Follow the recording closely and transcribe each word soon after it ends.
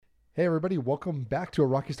Hey, everybody, welcome back to a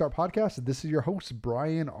Rocky Start podcast. This is your host,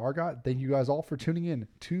 Brian Argot. Thank you guys all for tuning in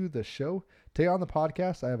to the show. Today on the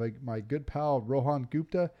podcast, I have my good pal, Rohan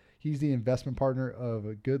Gupta. He's the investment partner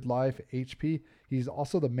of Good Life HP. He's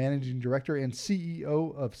also the managing director and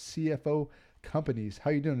CEO of CFO Companies. How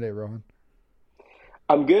you doing today, Rohan?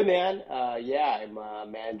 I'm good, man. I'm a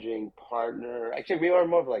managing partner. Actually, we are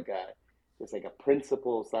more of like a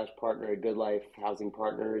principal slash partner at Good Life Housing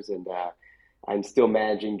Partners, and I'm still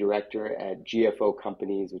managing director at GFO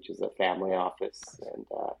Companies, which is a family office, and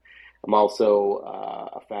I'm also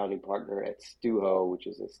a founding partner at Stuho, which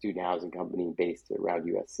is a student housing company based around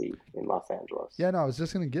USC in Los Angeles. Yeah, no, I was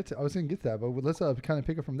going to get to that, but let's kind of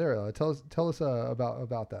pick it from there. Tell us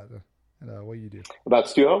about that and what you do. About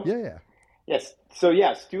Stuho? Yeah, yeah. Yes. So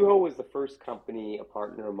yeah, Stuho was the first company a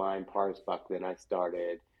partner of mine, Paris Buckland, and I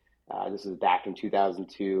started. This was back in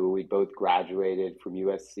 2002. We both graduated from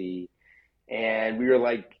USC, and we were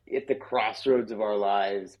like at the crossroads of our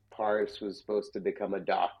lives. Paris was supposed to become a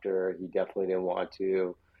doctor. He definitely didn't want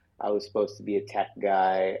to. I was supposed to be a tech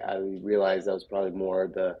guy. I realized I was probably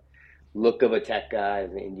more the look of a tech guy,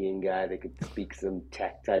 an Indian guy that could speak some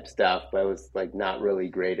tech type stuff, but I was like not really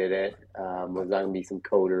great at it. Was not gonna be some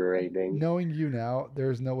coder or anything. Knowing you now,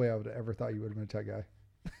 there's no way I would have ever thought you would have been a tech guy.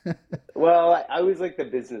 Well, I was like the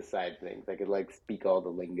business side of things. I could like speak all the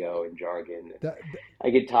lingo and jargon. that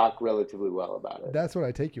I could talk relatively well about it. that's what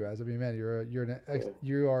I take you as. I mean, man, Yeah.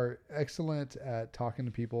 you are excellent at talking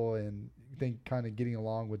to people and think kind of getting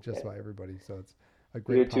along with just about everybody. So it's a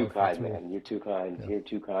You're great, too powerful kind, tool. man. You're too kind. Yeah. You're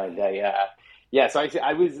too kind. Yeah. So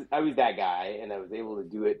I was that guy, and I was able to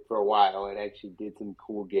do it for a while, and actually did some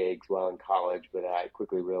cool gigs while in college. But I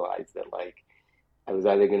quickly realized that like I was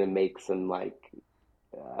either gonna make some like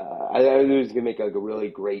I was gonna make like a really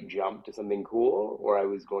great jump to something cool, or I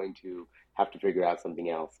was going to have to figure out something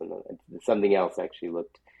else, and something else actually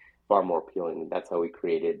looked far more appealing. That's how we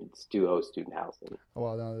created Stuho Student Housing. Oh,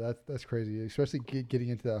 well, no, that's crazy. Especially getting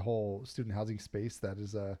into that whole student housing space. That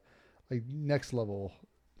is like next level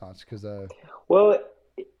notch. Because Well,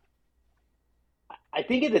 I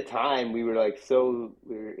think at the time we were like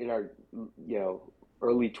we were in our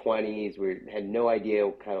early 20s. We had no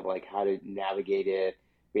idea kind of like how to navigate it.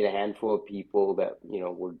 We had a handful of people that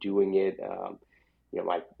were doing it.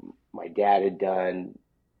 My dad had done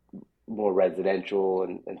more residential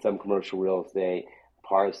and some commercial real estate.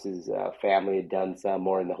 Pars's family had done some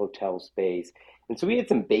more in the hotel space, and so we had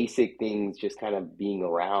some basic things just kind of being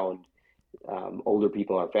around older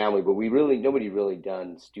people in our family, but nobody really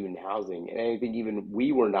done student housing, and I think even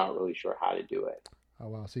we were not really sure how to do it. oh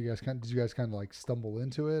wow, so did you guys kind of like stumble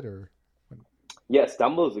into it or? Yeah,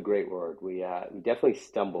 stumble is a great word. We definitely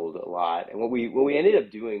stumbled a lot, and what we ended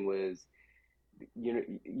up doing was,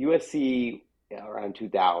 USC around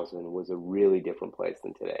 2000 was a really different place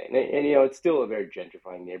than today, and it's still a very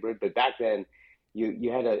gentrifying neighborhood, but back then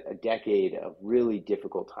you had a decade of really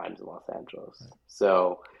difficult times in Los Angeles. Right.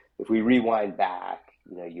 So if we rewind back,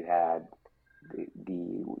 you had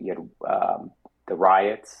the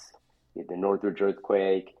riots, you had the Northridge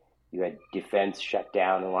earthquake, you had defense shut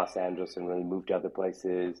down in Los Angeles and really moved to other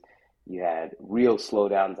places. You had real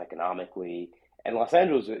slowdowns economically, and Los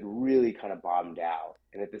Angeles had really kind of bottomed out.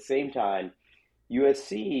 And at the same time,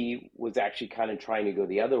 USC was actually kind of trying to go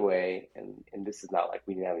the other way, and this is not like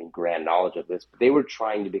we didn't have any grand knowledge of this, but they were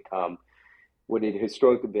trying to become what had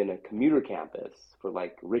historically been a commuter campus for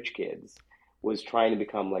like rich kids, was trying to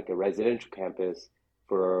become like a residential campus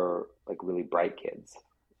for like really bright kids.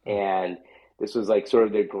 Oh, And this was like sort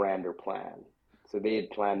of their grander plan. So they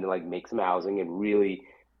had planned to like make some housing and really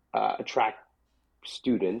attract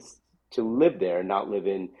students to live there and not live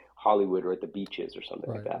in Hollywood or at the beaches or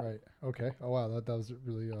something like right, that. right. Okay. Oh wow, that was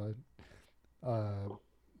really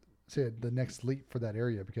say the next leap for that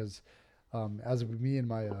area because as me and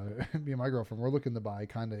my me and my girlfriend, we're looking to buy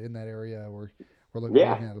kind of in that area. We're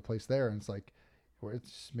Yeah, looking at a place there, and it's like where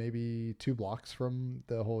it's maybe 2 blocks from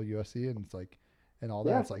the whole USC, and it's like and all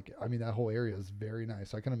that. yeah. It's like I mean that whole area is very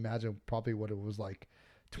nice. I can imagine probably what it was like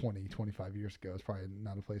 20, 25 years ago. It's probably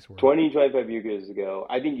not a place where 20, 25 years ago,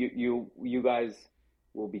 I think you guys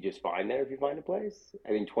will be just fine there if you find a place. I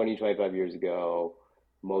think 20, 25 years ago,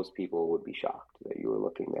 most people would be shocked that you were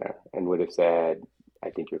looking there and would have said, I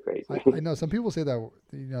think you're crazy. I know some people say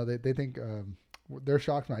that they think they're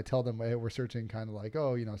shocked when I tell them hey, we're searching kind of like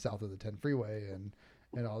south of the 10 freeway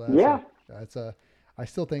and all that. So Yeah. that's I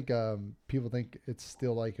still think people think it's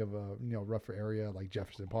still like of a rougher area like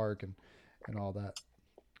Jefferson Park and all that.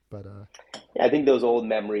 But Yeah, I think those old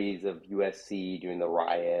memories of USC during the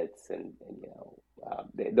riots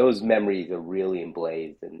those memories are really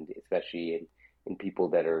emblazed, and especially in people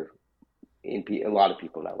that are a lot of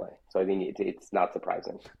people in LA. So I think it's not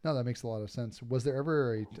surprising. No, that makes a lot of sense. Was there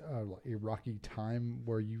ever a rocky time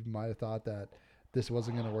where you might have thought that this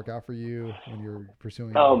wasn't going to work out for you when you're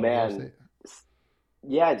pursuing Oh real man, estate?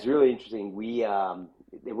 yeah, it's really interesting.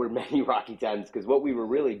 There were many rocky times because what we were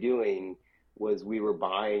really doing was we were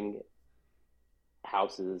buying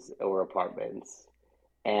houses or apartments,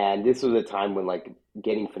 and this was a time when like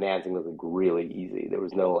getting financing was like really easy. There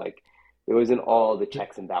was no like, there wasn't all the Th-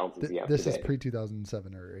 checks and balances you have this is today. pre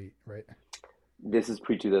 2007 or 8, right? This is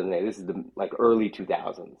pre 2008. This is the like early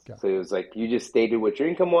 2000s. Got So it. it was like you just stated what your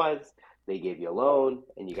income was, they gave you a loan,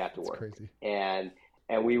 and you got to That's work. crazy. And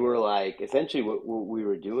we were like essentially what we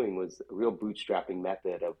were doing was a real bootstrapping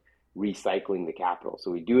method of recycling the capital.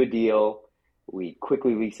 So we do a deal, we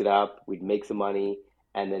quickly lease it up, we'd make some money,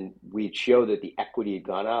 and then we'd show that the equity had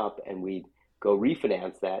gone up, and we'd go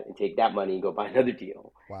refinance that and take that money and go buy another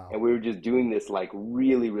deal. Wow. And we were just doing this like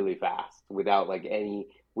really, really fast without like any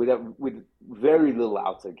with very little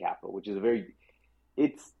outside capital, which is a very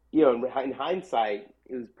it's in hindsight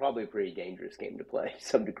it was probably a pretty dangerous game to play to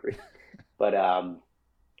some degree, but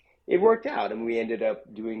it worked out, and we ended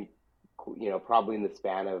up doing probably in the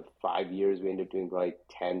span of 5 years we ended up doing like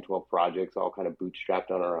 10, 12 projects all kind of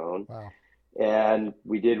bootstrapped on our own, Wow. and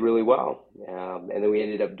we did really well, and then we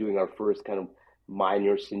ended up doing our first kind of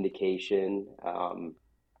minor syndication,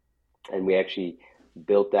 and we actually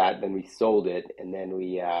built that. Then we sold it, and then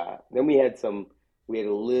we had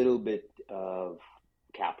a little bit of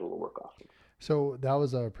capital to work off of. So that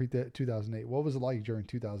was pre 2008. What was it like during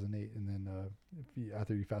 2008? And then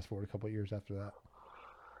after you fast forward a couple of years after that?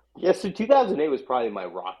 Yeah, so 2008 was probably my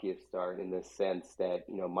rockiest start in the sense that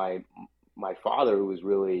my father, who was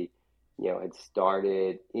really had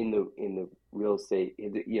started in the real estate.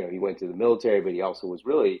 He went to the military, but he also was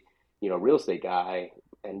really a real estate guy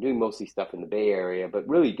and doing mostly stuff in the Bay Area, but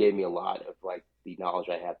really gave me a lot of like the knowledge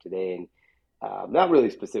I have today, and not really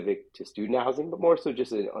specific to student housing, but more so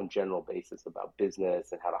just on general basis about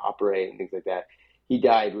business and how to operate and things like that. He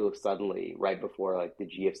died real suddenly right before like the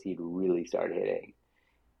GFC really started hitting,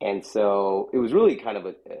 and so it was really kind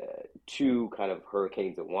of two kind of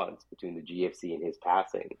hurricanes at once between the GFC and his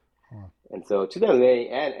passing. Huh. And so 2008,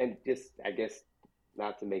 and just I guess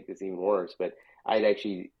not to make this even worse, but I had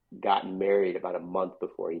actually gotten married about a month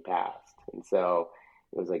before he passed, and so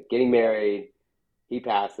it was like getting married, he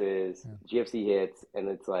passes, Yeah. GFC hits, and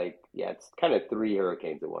it's like yeah, it's kind of three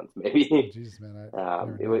hurricanes at once, maybe. Jesus, man, I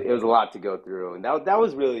never knew that. It was a lot to go through, and that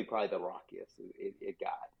was really probably the rockiest it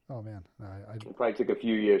got. Oh man, I It probably took a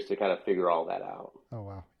few years to kind of figure all that out. oh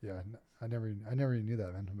wow, yeah, I never even knew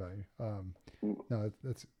that, man, about you. No,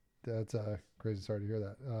 that's crazy. Sorry to hear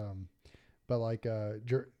that. But like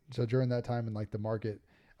so during that time in like the market,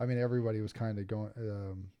 I mean, everybody was kind of going,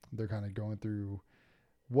 they're kind of going through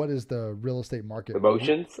what is the real estate market?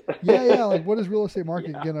 Emotions. Yeah, yeah. Like, what is real estate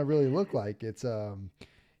market Yeah. gonna really look like? It's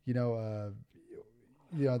you know,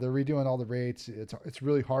 they're redoing all the rates. It's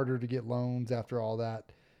really harder to get loans after all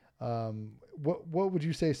that. What would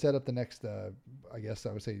you say set up the next? I guess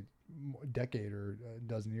I would say decade or a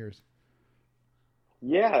dozen years.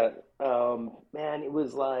 Yeah, man, it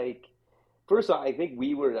was like, first of all, I think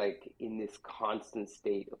we were like in this constant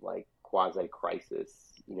state of like quasi crisis,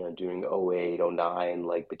 during '08, '09,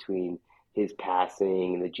 like between his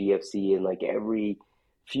passing and the GFC, and like every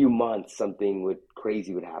few months something would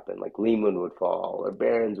crazy would happen, like Lehman would fall or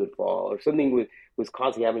Barron's would fall or something was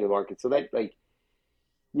constantly happening in the market. So that like,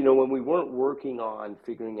 when we weren't working on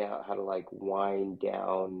figuring out how to like wind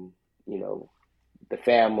down, you know, the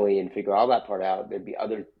family and figure all that part out, there'd be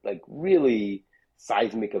other like really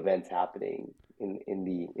seismic events happening in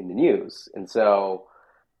the news. And so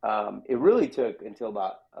it really took until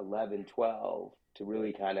about 11, 12 to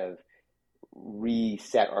really kind of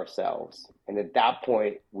reset ourselves. And at that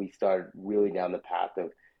point, we started really down the path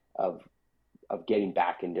of of getting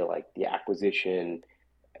back into like the acquisition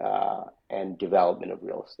and development of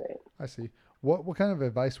real estate. I see. What kind of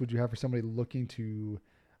advice would you have for somebody looking to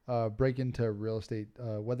break into real estate,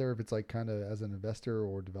 whether if it's like kind of as an investor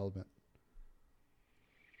or development?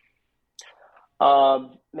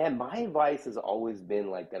 Man, my advice has always been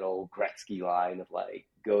like that old Gretzky line of like,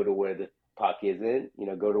 go to where the puck isn't,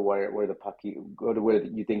 go to where the puck, go to where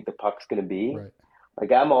you think the puck's going to be. Right.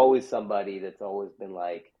 Like, I'm always somebody that's always been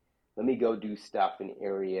like, let me go do stuff in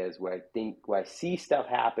areas where I see stuff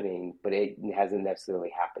happening, but it hasn't necessarily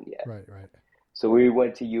happened yet. Right. Right. So we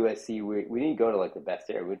went to USC. We didn't go to like the best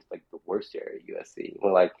area. We went to like the worst area at USC.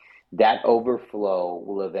 We're like, that overflow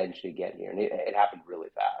will eventually get here. And it happened really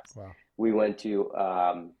fast. Wow. We went to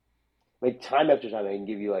like time after time. I can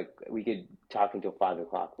give you like, we could talking till 5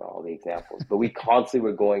 o'clock about all the examples, but we constantly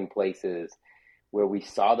were going places where we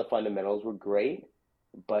saw the fundamentals were great,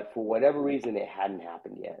 but for whatever reason, it hadn't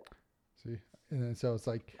happened yet. See, and then so it's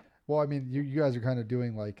like, well, I mean, you guys are kind of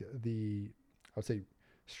doing like I would say,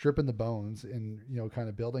 stripping the bones and kind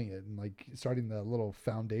of building it and like starting the little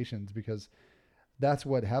foundations because that's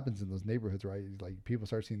what happens in those neighborhoods, right? Like people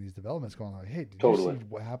start seeing these developments going like, hey, did you see Totally,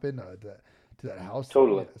 what happened to that house? Yeah.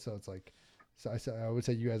 totally. So it's like, I would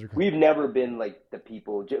say you guys are kind We've never been like the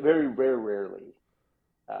people. Very, very rarely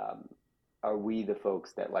um, are we the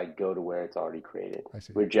folks that like go to where it's already created. I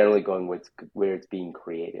see. We're generally going where it's being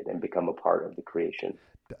created and become a part of the creation.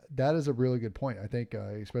 That is a really good point. I think,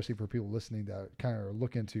 especially for people listening that kind of are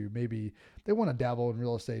looking to maybe they want to dabble in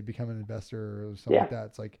real estate, become an investor or something Yeah, like that.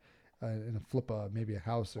 It's like and flip maybe a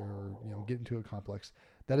house or get into a complex.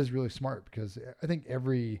 That is really smart because I think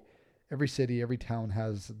every city, every town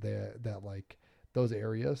has that like those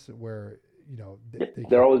areas where they they're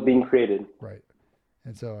can always being created. right.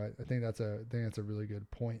 And so I think that's a really good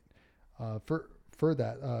point for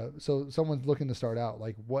that. So someone's looking to start out.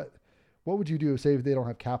 Like what would you do? Say if they don't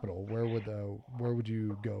have capital, where would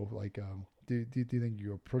you go? Like do you think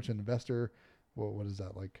you approach an investor? What is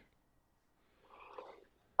that like?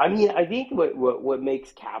 I mean, I think what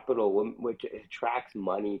makes capital, what attracts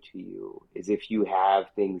money to you is if you have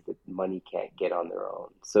things that money can't get on their own.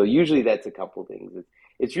 So usually that's a couple things.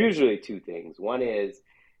 It's usually two things. One is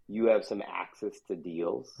you have some access to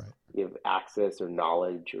deals. Right. You have access or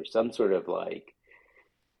knowledge or some sort of like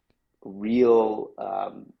real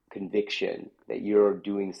conviction that you're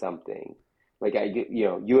doing something. Like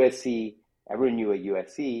USC, everyone knew at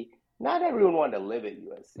USC. Not everyone wanted to live at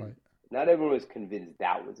USC. Right. Not everyone was convinced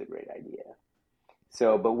that was a great idea.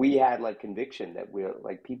 So, but we had like conviction that we're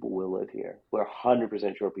like people will live here. We're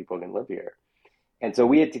 100% sure people are going to live here. And so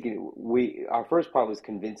we had to our first part was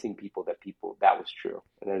convincing people that was true.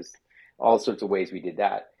 And there's all sorts of ways we did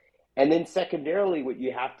that. And then secondarily, what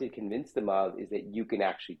you have to convince them of is that you can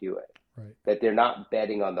actually do it. Right. That they're not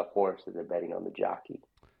betting on the horse, that they're betting on the jockey.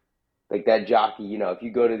 Like that jockey, if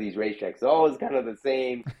you go to these racetracks, it's always kind of the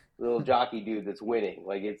same little jockey dude that's winning.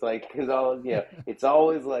 Like it's like it's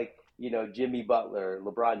always like Jimmy Butler,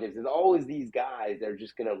 LeBron James. There's always these guys that are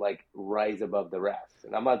just gonna like rise above the rest.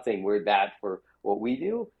 And I'm not saying we're that for what we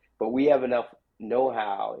do, but we have enough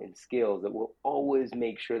know-how and skills that we'll always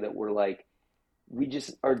make sure that we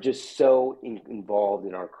just are just so involved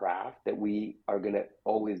in our craft that we are gonna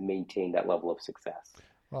always maintain that level of success.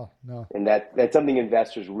 Well, no, And that's something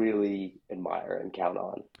investors really admire and count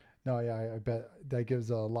on. no, yeah, I bet that gives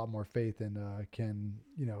a lot more faith and can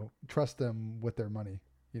trust them with their money.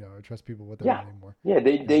 Trust people with their Yeah. money more. Yeah,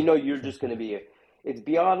 they know you're Trust just going to people. be it's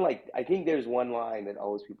beyond like I think there's one line that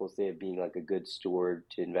always people say of being like a good steward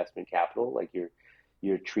to investment capital, like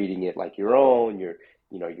you're treating it like your own, you're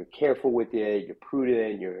careful with it, you're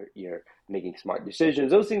prudent, you're making smart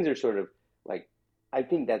decisions. Those things are sort of like I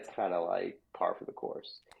think that's kind of like par for the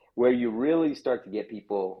course. Where you really start to get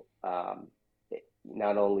people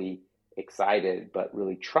not only excited but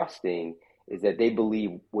really trusting is that they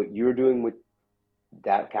believe what you're doing with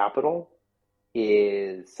that capital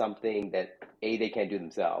is something that A, they can't do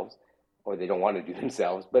themselves or they don't want to do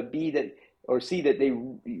themselves, but B, that or C, that they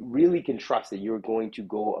really can trust that you're going to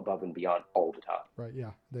go above and beyond all the time. Right.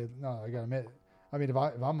 Yeah. No, I gotta admit. I mean, if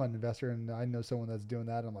I'm an investor and I know someone that's doing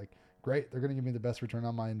that, I'm like, great. They're gonna give me the best return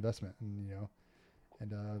on my investment, and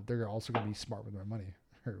they're also gonna be smart with their money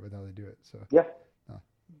or with how they do it. So, Yeah. uh,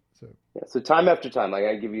 so Yeah. So time after time, like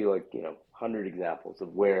I give you 100 examples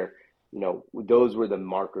of where, those were the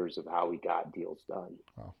markers of how we got deals done,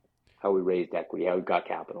 wow. how we raised equity, how we got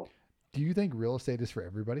capital. Do you think real estate is for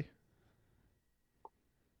everybody?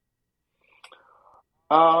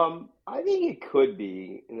 I think it could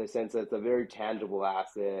be in the sense that it's a very tangible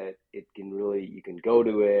asset. You can go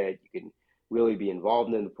to it, you can really be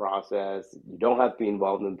involved in the process. You don't have to be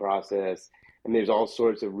involved in the process. And there's all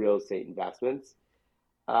sorts of real estate investments.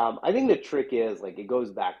 I think the trick is like it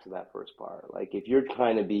goes back to that first part. Like if you're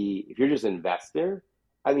just an investor,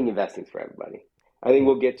 I think investing's for everybody. I think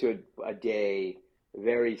we'll get to a day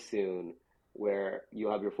very soon where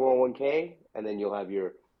you'll have your 401k and then you'll have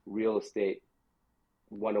your real estate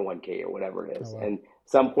 101k or whatever it Oh is. wow. And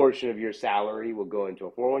some portion of your salary will go into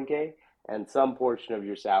a 401k and some portion of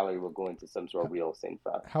your salary will go into some sort of real estate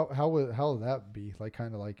fund. How would that be? Like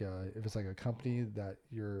kind of like if it's like a company that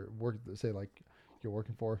you're working, say like you're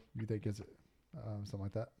working for, you think is it something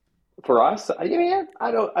like that? For us, I mean,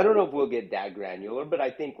 I don't know if we'll get that granular, but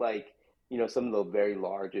I think some of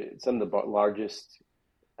the largest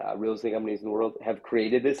real estate companies in the world have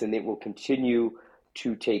created this, and they will continue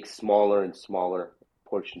to take smaller and smaller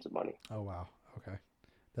portions of money. Oh, wow. Okay.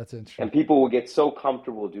 That's And interesting. people will get so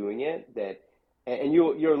comfortable doing it that, and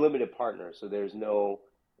you're a limited partner, so there's no,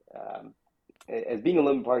 um, as being a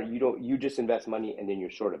limited partner, you just invest money and then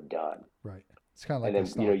you're sort of done, Right. It's kind of and like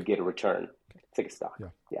a then you stock. get a return. Okay. It's like a stock, Yeah.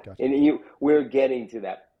 yeah. Gotcha. And we're getting to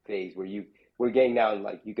that phase where we're getting down,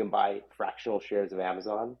 like you can buy fractional shares of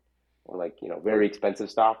Amazon, or like very expensive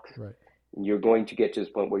stocks. Right. And you're going to get to this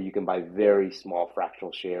point where you can buy very small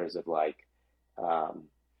fractional shares of like, um,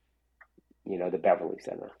 the Beverly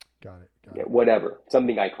Center. Got it. Got Yeah, it. whatever,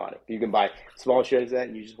 something iconic. You can buy small shares of that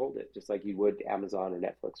and you just hold it, just like you would Amazon or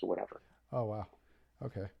Netflix or whatever. Oh, wow.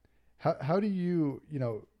 Okay. How do you,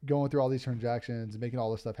 going through all these transactions, making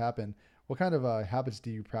all this stuff happen, what kind of habits do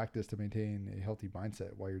you practice to maintain a healthy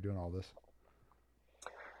mindset while you're doing all this?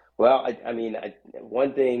 Well, I mean,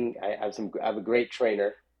 one thing I have a great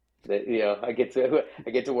trainer that I get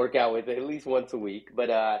to work out with at least once a week.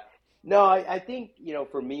 But no, I think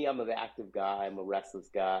for me, I'm an active guy. I'm a restless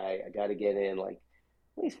guy. I got to get in like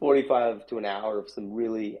at least 45 to an hour of some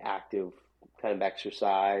really active kind of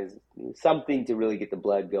exercise, something to really get the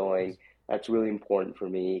blood going. That's really important for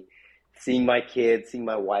me. Seeing my kids, seeing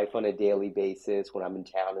my wife on a daily basis when I'm in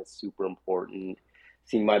town is super important.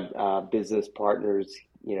 Seeing my business partners,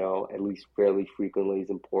 at least fairly frequently is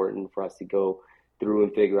important for us to go through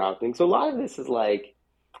and figure out things. So a lot of this is like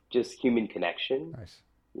just human connection. Nice.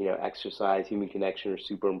 Exercise, human connection are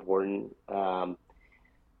super important. I'm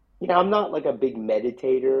not like a big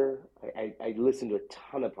meditator. I listen to a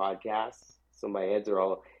ton of podcasts, so my head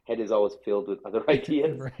is always filled with other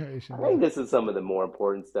ideas. Information. I Yeah. think this is some of the more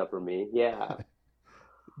important stuff for me. Yeah.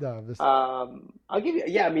 No, this. I'll give you.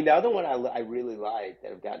 Yeah, I mean, the other one I really like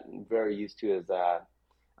that I've gotten very used to is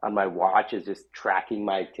on my watch is just tracking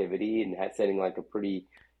my activity and setting like a pretty,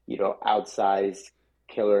 outsized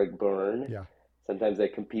caloric burn. Yeah. Sometimes I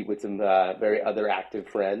compete with some very other active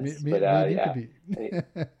Me, friends, me, but me and you could yeah.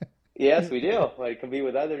 be. Yes, we do. I compete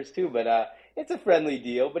with others too, but it's a friendly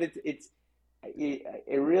deal. But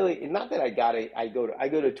it really not that I go to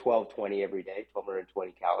 1220 every day,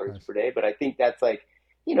 1220 calories Nice. per day. But I think that's like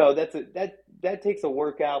that takes a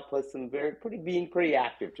workout plus some being pretty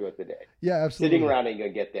active throughout the day. Yeah, Sitting absolutely. around ain't gonna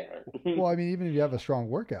get there. Well, I mean, even if you have a strong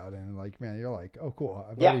workout and like, man, you're like, oh, cool,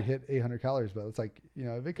 I've Yeah, already hit 800 calories, but it's like,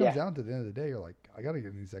 if it comes yeah, down to the end of the day, you're like, I got to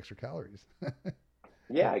get in these extra calories.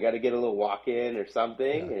 yeah. I got to get a little walk in or Yeah.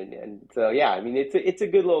 something, and so yeah. I mean, it's a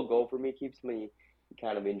good little goal for me. Keeps me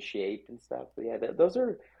kind of in shape and stuff. But yeah, those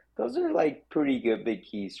are like pretty good big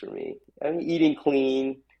keys for me. I mean, eating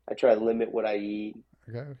clean. I try to limit what I eat.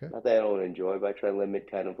 Okay. Okay. Not that I don't enjoy, but I try to limit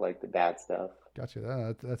kind of like the bad stuff.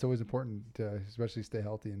 Gotcha. That's always important to especially stay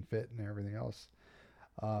healthy and fit and everything else.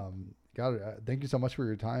 Got it. Thank you so much for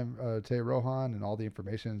your time today, Rohan, and all the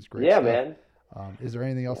information. It's great Yeah, stuff. man. Is there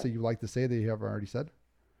anything else Yeah. that you'd like to say that you haven't already said?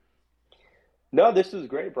 No, this was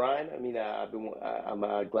great, Brian. I mean,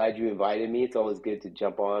 I'm glad you invited me. It's always good to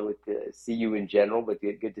jump on see you in general, but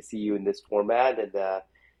good to see you in this format. And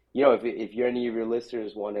if you're any of your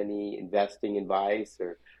listeners want any investing advice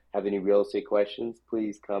or have any real estate questions,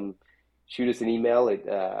 please come shoot us an email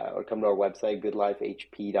or come to our website,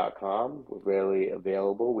 goodlifehp.com. We're rarely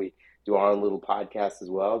available. We do our own little podcast as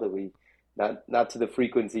well that we not to the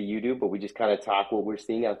frequency you do, but we just kind of talk what we're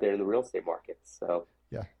seeing out there in the real estate markets. So.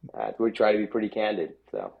 Yeah. We try to be pretty candid.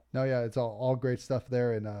 So No, yeah, it's all great stuff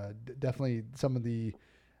there, and definitely some of the,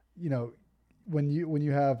 you know, when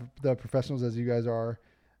you have the professionals as you guys are,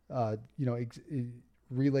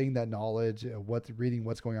 relaying that knowledge, what's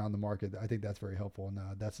going on in the market. I think that's very helpful,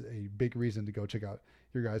 and that's a big reason to go check out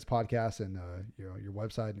your guys' podcast and your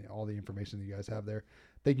website and all the information that you guys have there.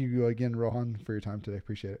 Thank you again, Rohan, for your time today.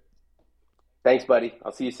 Appreciate it. thanks, buddy.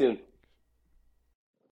 I'll see you soon.